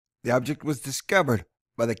The object was discovered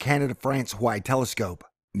by the Canada-France-Hawaii telescope.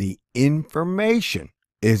 The information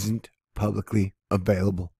isn't publicly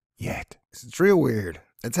available yet. It's real weird.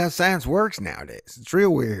 That's how science works nowadays. It's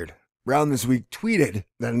real weird. Brown this week tweeted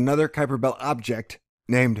that another Kuiper Belt object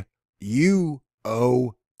named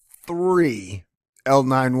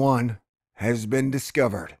UO3L91 has been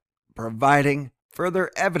discovered, providing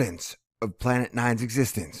further evidence of Planet 9's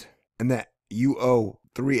existence, and that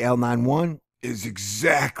UO3L91 is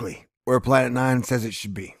exactly where Planet 9 says it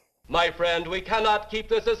should be. My friend, we cannot keep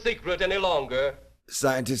this a secret any longer.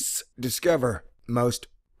 Scientists discover most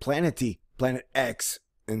Planet X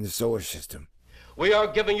in the solar system. We are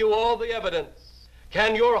giving you all the evidence.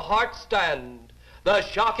 Can your heart stand the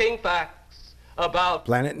shocking facts about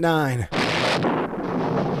Planet 9?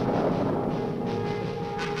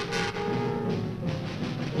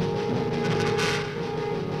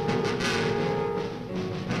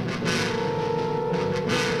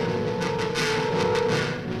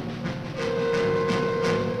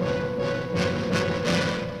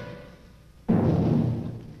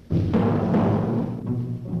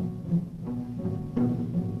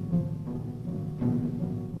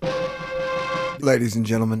 Ladies and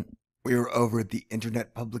gentlemen, we are over at the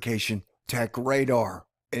internet publication Tech Radar,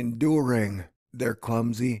 enduring their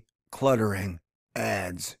clumsy, cluttering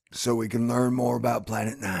ads so we can learn more about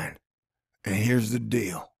Planet 9. And here's the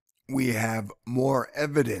deal. We have more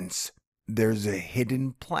evidence there's a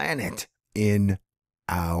hidden planet in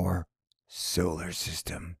our solar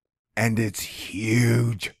system. And it's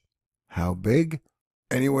huge. How big?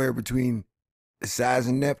 Anywhere between the size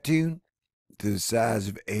of Neptune to the size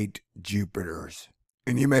of 8 Jupiters.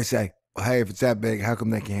 And you may say, well, hey, if it's that big, how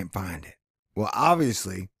come they can't find it? Well,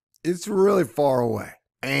 obviously, it's really far away.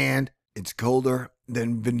 And it's colder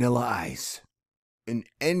than vanilla ice. And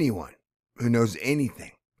anyone who knows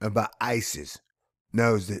anything about ices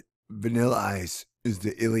knows that vanilla ice is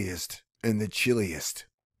the illiest and the chilliest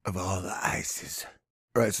of all the ices.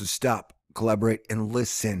 All right, so stop, collaborate, and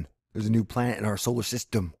listen. There's a new planet in our solar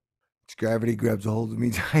system. Its gravity grabs a hold of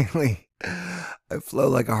me tightly. I flow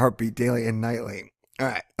like a heartbeat daily and nightly. All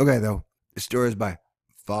right, okay, though. The story is by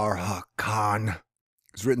Farha Khan. It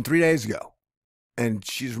was written 3 days ago. And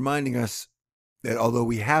she's reminding us that although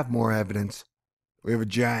we have more evidence, we have a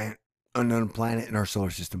giant unknown planet in our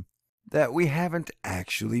solar system, that we haven't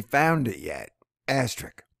actually found it yet.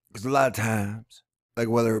 Asterisk. Because a lot of times, like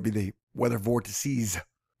whether it be the weather vortices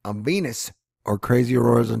on Venus, or crazy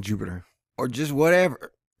auroras on Jupiter, or just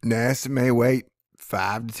whatever, NASA may wait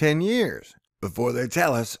 5 to 10 years before they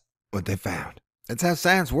tell us what they found. That's how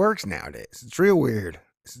science works nowadays. It's real weird.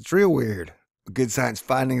 It's real weird. A good science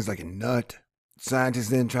finding is like a nut.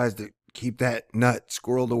 Scientist then tries to keep that nut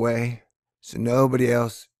squirreled away so nobody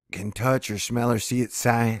else can touch or smell or see its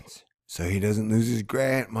science, so he doesn't lose his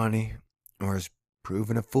grant money or is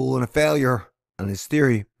proven a fool and a failure on his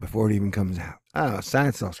theory before it even comes out. I don't know,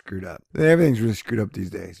 science is all screwed up. Everything's really screwed up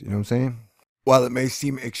these days, you know what I'm saying? While it may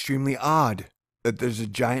seem extremely odd that there's a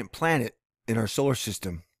giant planet in our solar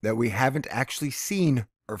system that we haven't actually seen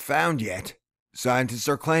or found yet, scientists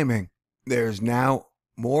are claiming there's now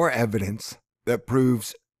more evidence that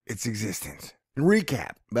proves its existence. In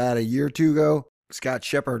recap, about a year or two ago, Scott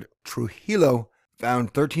Shepard Trujillo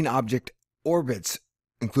found 13 object orbits,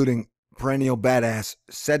 including perennial badass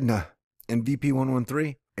Sedna and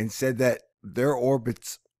VP113, and said that their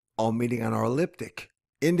orbits, all meeting on our ecliptic,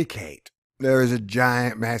 indicate there is a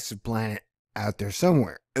giant massive planet out there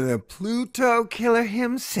somewhere. And the Plutokiller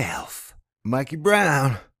himself, Mikey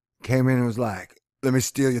Brown, came in and was like, let me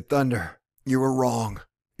steal your thunder. You were wrong.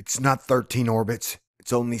 It's not 13 orbits.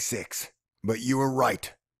 It's only 6. But you were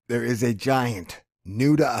right. There is a giant,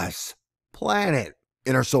 new to us, planet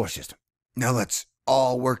in our solar system. Now let's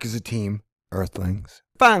all work as a team, Earthlings,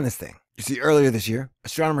 find this thing. You see, earlier this year,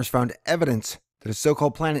 astronomers found evidence that a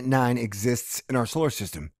so-called Planet 9 exists in our solar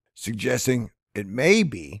system, suggesting it may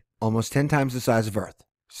be almost 10 times the size of Earth,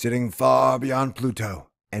 sitting far beyond Pluto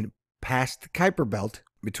and past the Kuiper Belt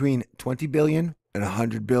between 20 billion and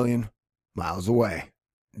 100 billion miles away.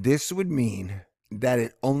 This would mean that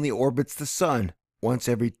it only orbits the sun once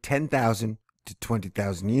every 10,000 to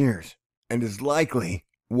 20,000 years, and is likely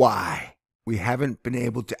why we haven't been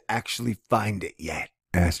able to actually find it yet.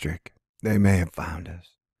 Asterisk. They may have found us.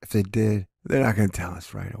 If they did, they're not going to tell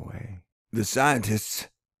us right away. The scientists,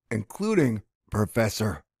 including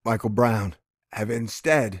Professor Michael Brown, have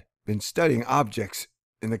instead been studying objects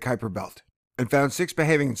in the Kuiper Belt and found 6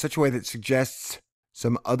 behaving in such a way that suggests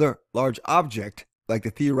some other large object, like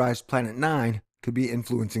the theorized Planet 9, could be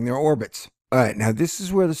influencing their orbits. Alright, now this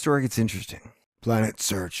is where the story gets interesting. Planet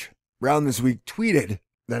Search. Brown this week tweeted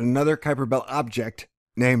that another Kuiper Belt object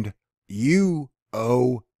named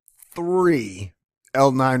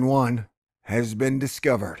UO3L91 has been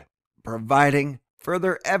discovered, providing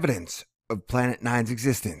further evidence of Planet 9's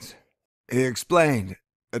existence. He explained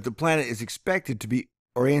that the planet is expected to be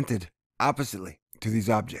oriented oppositely to these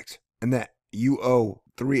objects, and that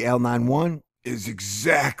UO3L91 is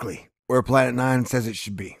exactly where Planet 9 says it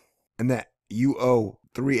should be, and that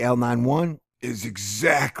UO3L91 is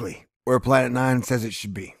exactly where Planet 9 says it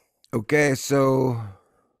should be. Okay, so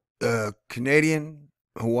the Canadian,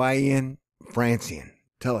 Hawaiian, Francian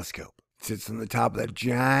telescope sits on the top of that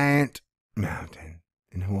giant mountain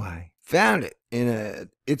in Hawaii. Found it in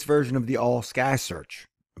its version of the all-sky search,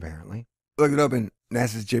 apparently. Looked it up in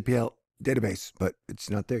NASA's JPL database, but it's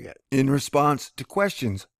not there yet. In response to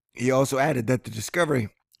questions, he also added that the discovery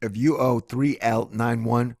of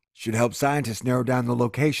UO3L91 should help scientists narrow down the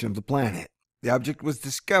location of the planet. The object was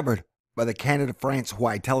discovered by the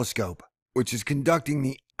Canada-France-Hawaii telescope, which is conducting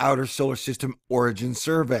the Outer Solar System Origin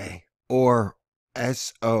Survey, or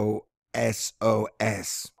SOSOS.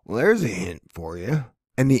 Well, there's a hint for you.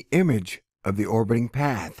 And the image of the orbiting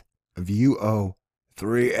path of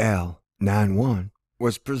UO3L91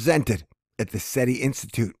 was presented at the SETI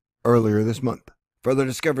Institute earlier this month. Further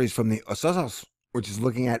discoveries from the SOSOS, which is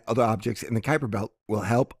looking at other objects in the Kuiper Belt, will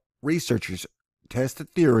help researchers test the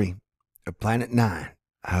theory of Planet 9.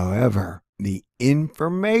 However, the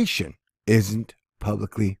information isn't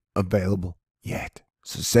publicly available yet.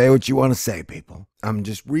 So say what you want to say, people. I'm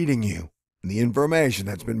just reading you the information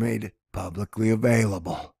that's been made publicly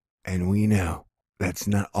available. And we know that's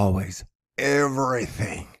not always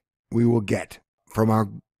everything we will get from our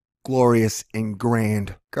glorious and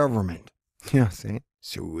grand government. Yeah, see?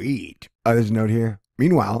 Sweet. There's a note here.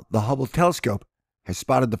 Meanwhile, the Hubble telescope has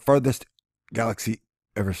spotted the furthest galaxy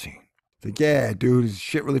ever seen. It's like, yeah, dude, is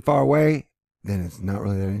shit really far away? Then it's not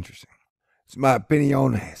really that interesting. It's my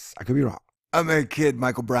opiniones. I could be wrong. I make kid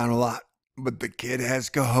Michael Brown a lot, but the kid has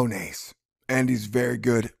cojones, and he's very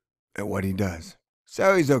good at what he does.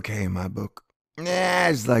 So he's okay in my book. I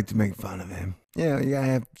just like to make fun of him. Yeah, you gotta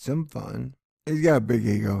have some fun. He's got a big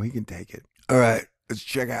ego. He can take it. All right, let's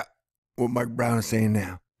check out what Mike Brown is saying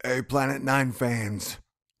now. Hey, Planet 9 fans.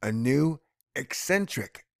 A new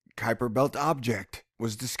eccentric Kuiper Belt object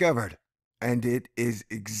was discovered, and it is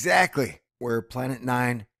exactly where Planet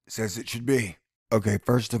 9 says it should be. Okay,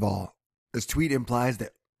 first of all, this tweet implies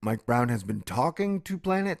that Mike Brown has been talking to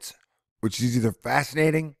planets, which is either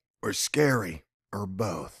fascinating or scary, or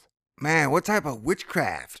both. Man, what type of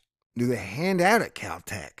witchcraft do they hand out at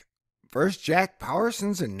Caltech? First Jack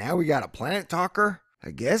Parsons, and now we got a planet talker?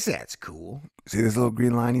 I guess that's cool. See this little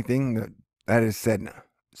green liney thing? That is Sedna.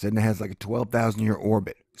 Sedna has like a 12,000-year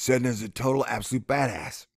orbit. Sedna is a total absolute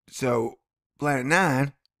badass. So, Planet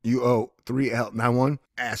 9, UO3L91,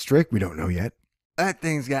 asterisk, we don't know yet. That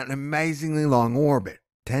thing's got an amazingly long orbit,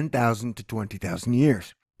 10,000 to 20,000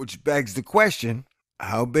 years. Which begs the question,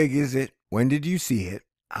 how big is it? When did you see it?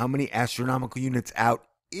 How many astronomical units out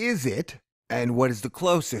is it? And what is the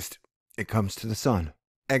closest it comes to the sun?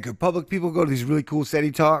 And could public people go to these really cool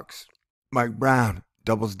SETI talks? Mike Brown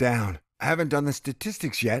doubles down. I haven't done the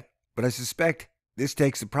statistics yet, but I suspect this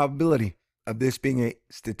takes the probability of this being a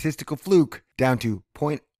statistical fluke down to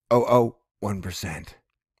 0.001%.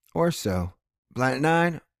 Or so. Planet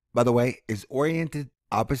 9, by the way, is oriented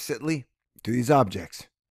oppositely to these objects.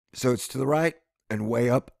 So it's to the right and way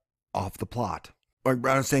up off the plot. Mike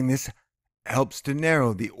Brown is saying this helps to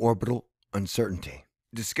narrow the orbital uncertainty.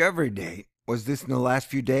 Discovery date, was this in the last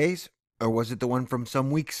few days, or was it the one from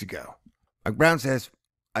some weeks ago? Mike Brown says,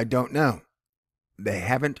 I don't know. They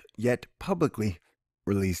haven't yet publicly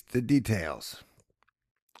released the details.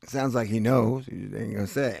 It sounds like he knows, he just ain't gonna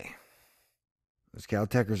say. Those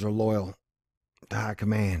Caltechers are loyal to high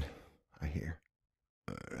command, I hear.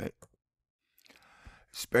 All right.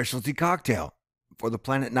 Specialty cocktail for the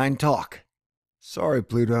Planet 9 talk. Sorry,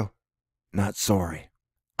 Pluto. Not sorry.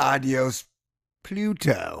 Adios,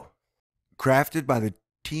 Pluto. Crafted by the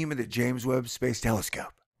team at the James Webb Space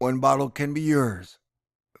Telescope. One bottle can be yours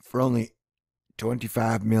for only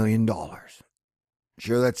 $25 million.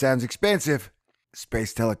 Sure, that sounds expensive.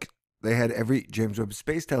 They had every James Webb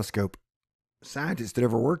Space Telescope scientist that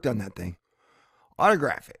ever worked on that thing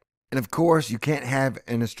autograph it. And of course, you can't have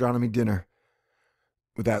an astronomy dinner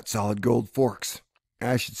without solid gold forks.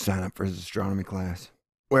 I should sign up for his astronomy class.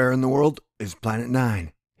 Where in the world is Planet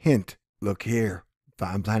 9? Hint, look here.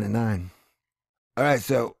 Find Planet 9. Alright,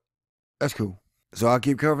 so that's cool. So I'll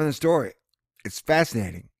keep covering the story. It's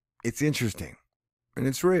fascinating. It's interesting. And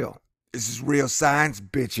it's real. This is real science,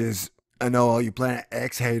 bitches. I know all you Planet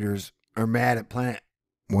X haters are mad at Planet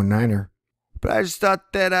 19er. But I just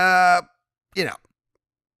thought that,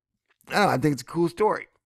 Oh, I think it's a cool story.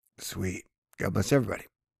 Sweet. God bless everybody.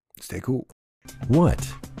 Stay cool.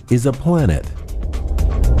 What is a planet?